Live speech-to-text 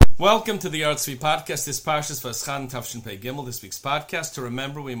Welcome to the VaEschanan podcast. This Parshas VaEschanan Tafshin Pei Gimel. This week's podcast, To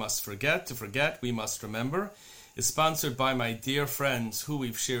Remember We Must Forget, To Forget We Must Remember, is sponsored by my dear friends who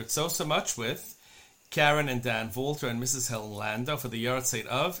we've shared so much with, Karen and Dan Volter and Mrs. Helen Landau, for the yahrzeit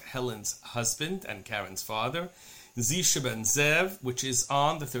of Helen's husband and Karen's father, Tisha ben Zev, which is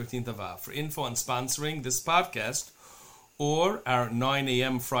on the 13th of Av. For info on sponsoring this podcast or our 9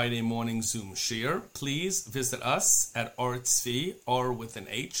 a.m. Friday morning Zoom share, please visit us at Ortzvi, or with an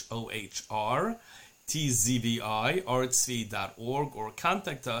H, O-H-R, T-Z-V-I, ortzvi.org, or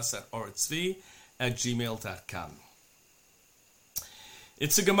contact us at ortzvi@gmail.com.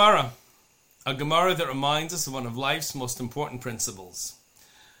 It's a Gemara that reminds us of one of life's most important principles.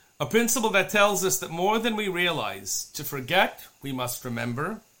 A principle that tells us that more than we realize, to forget, we must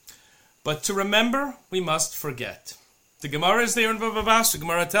remember, but to remember, we must forget. The Gemara is there in VaEschanan. The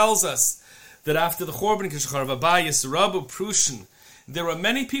Gemara tells us that after the Chorban Kishachar Vabayis Rabu Prushin, there were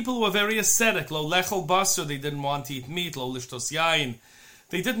many people who were very ascetic. Lo lechol basar, they didn't want to eat meat. Lo lishtos yain,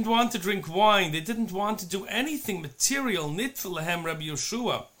 they didn't want to drink wine. They didn't want to do anything material. Nitfil lehem Rabbi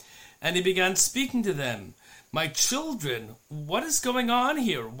Yeshua, and he began speaking to them. My children, what is going on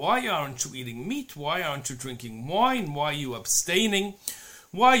here? Why aren't you eating meat? Why aren't you drinking wine? Why are you abstaining?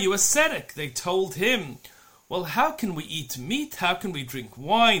 Why are you ascetic? They told him, well, how can we eat meat? How can we drink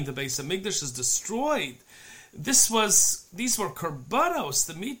wine? The Beis Hamikdash is destroyed. These were korbanos.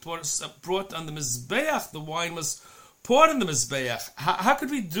 The meat was brought on the Mizbeach. The wine was poured on the Mizbeach. How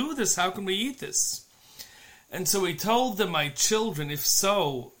could we do this? How can we eat this? And so he told them, my children, if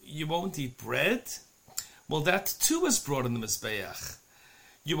so, you won't eat bread? Well, that too is brought on the Mizbeach.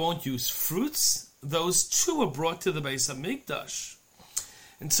 You won't use fruits? Those too were brought to the Beis Hamikdash.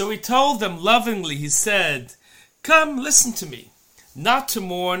 And so he told them lovingly, he said, come, listen to me. Not to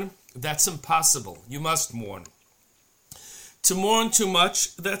mourn, that's impossible. You must mourn. To mourn too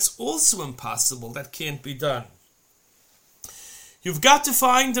much, that's also impossible. That can't be done. You've got to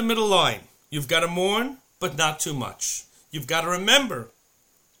find the middle line. You've got to mourn, but not too much. You've got to remember,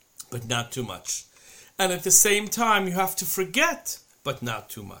 but not too much. And at the same time, you have to forget, but not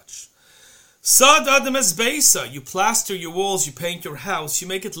too much. Sad Adam as Beisa, you plaster your walls, you paint your house, you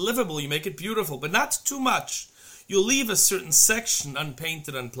make it livable, you make it beautiful, but not too much. You leave a certain section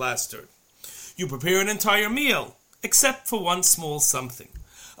unpainted, unplastered. You prepare an entire meal, except for one small something.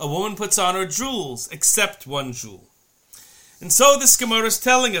 A woman puts on her jewels, except one jewel. And so this Gemara is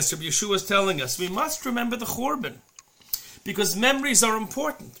telling us, Rabbi Yeshua is telling us, we must remember the Chorban, because memories are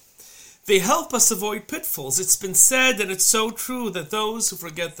important. They help us avoid pitfalls. It's been said, and it's so true, that those who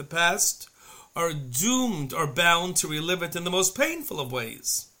forget the past are doomed or bound to relive it in the most painful of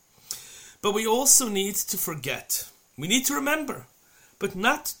ways. But we also need to forget. We need to remember, but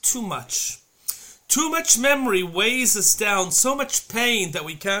not too much. Too much memory weighs us down, so much pain that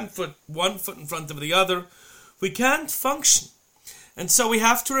we can't put one foot in front of the other. We can't function. And so we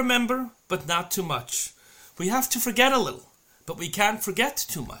have to remember, but not too much. We have to forget a little, but we can't forget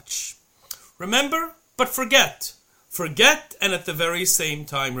too much. Remember, but forget. Forget, and at the very same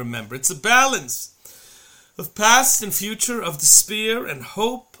time remember. It's a balance of past and future, of despair and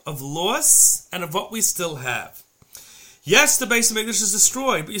hope, of loss, and of what we still have. Yes, the Beis Hamikdash is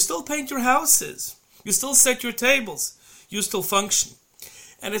destroyed, but you still paint your houses. You still set your tables. You still function.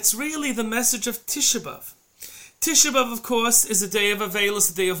 And it's really the message of Tisha B'Av. Tisha B'Av, of course, is a day of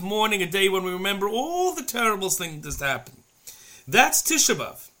Avelis, a day of mourning, a day when we remember all the terrible things that happened. That's Tisha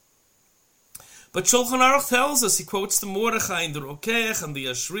B'Av. But Shulchan Aruch tells us, he quotes the Mordechai and the Rokeach and the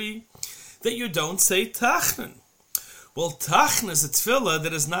Ashri, that you don't say Tachnan. Well, Tachnan is a tefillah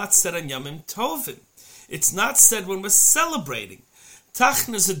that is not said on Yamim Tovim. It's not said when we're celebrating.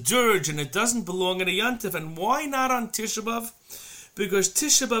 Tachnan is a dirge and it doesn't belong in a Yantiv. And why not on Tisha B'Av? Because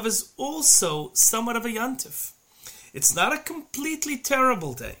Tisha B'Av is also somewhat of a Yantiv. It's not a completely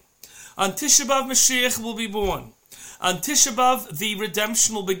terrible day. On Tisha B'Av, Mashiach will be born. On Tisha B'Av, the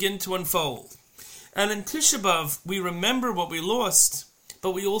redemption will begin to unfold. And in Tisha B'Av, we remember what we lost,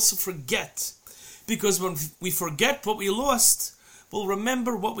 but we also forget. Because when we forget what we lost, we'll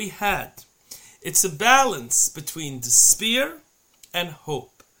remember what we had. It's a balance between despair and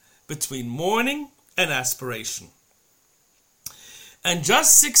hope, between mourning and aspiration. And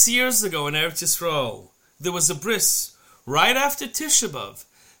just 6 years ago in Eretz Yisrael, there was a bris right after Tisha B'Av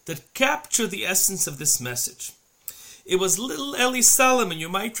that captured the essence of this message. It was little Eli Solomon, you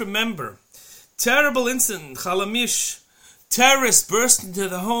might remember. Terrible incident, Chalamish. Terrorists burst into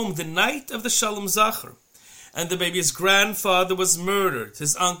the home the night of the Shalom Zachar, and the baby's grandfather was murdered.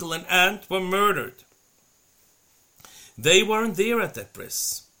 His uncle and aunt were murdered. They weren't there at that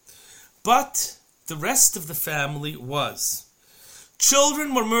bris. But the rest of the family was.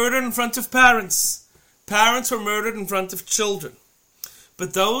 Children were murdered in front of parents. Parents were murdered in front of children.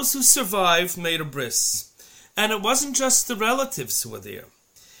 But those who survived made a bris. And it wasn't just the relatives who were there.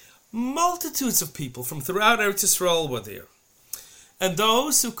 Multitudes of people from throughout Eretz Yisrael were there. And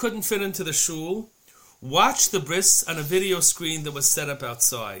those who couldn't fit into the shul watched the bris on a video screen that was set up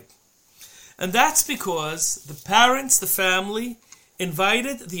outside. And that's because the parents, the family,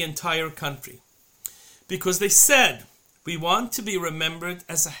 invited the entire country. Because they said, we want to be remembered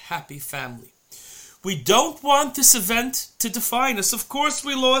as a happy family. We don't want this event to define us. Of course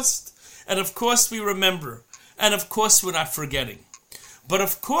we lost, and of course we remember, and of course we're not forgetting. But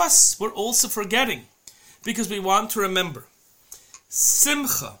of course we're also forgetting, because we want to remember.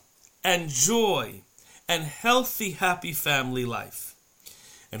 Simcha and joy and healthy, happy family life.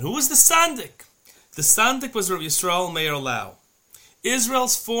 And who was the Sandik? The Sandik was Rabbi Yisrael Meir Lau,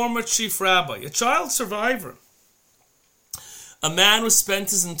 Israel's former chief rabbi, a child survivor. A man who spent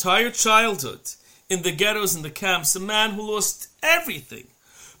his entire childhood in the ghettos and the camps, a man who lost everything,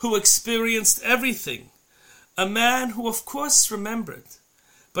 who experienced everything, a man who of course remembered,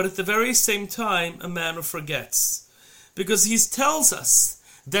 but at the very same time a man who forgets, because he tells us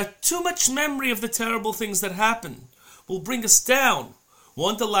that too much memory of the terrible things that happen will bring us down,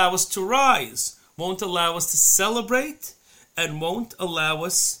 won't allow us to rise, won't allow us to celebrate, and won't allow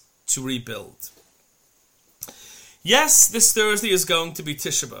us to rebuild. Yes, this Thursday is going to be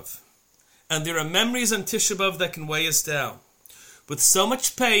Tisha B'Av, and there are memories on Tisha B'Av that can weigh us down, with so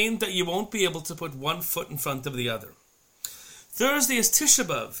much pain that you won't be able to put one foot in front of the other. Thursday is Tisha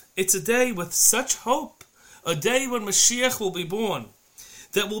B'Av. It's a day with such hope, a day when Mashiach will be born,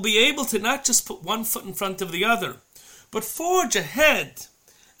 that we'll be able to not just put one foot in front of the other, but forge ahead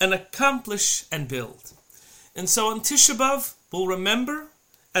and accomplish and build. And so on Tisha B'Av, we'll remember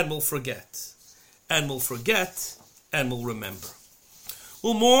and we'll forget, and we'll forget and we'll remember.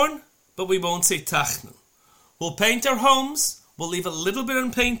 We'll mourn, but we won't say tachnun. We'll paint our homes, we'll leave a little bit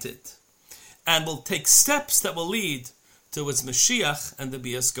unpainted, and we'll take steps that will lead towards Mashiach and the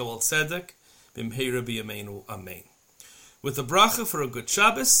Bias Goel Tzedek, B'mheira b'yameinu, Amen. With a bracha for a good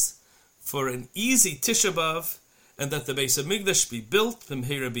Shabbos, for an easy Tisha B'Av, and that the Beis HaMikdash be built,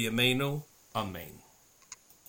 B'mheira b'yameinu, Amen.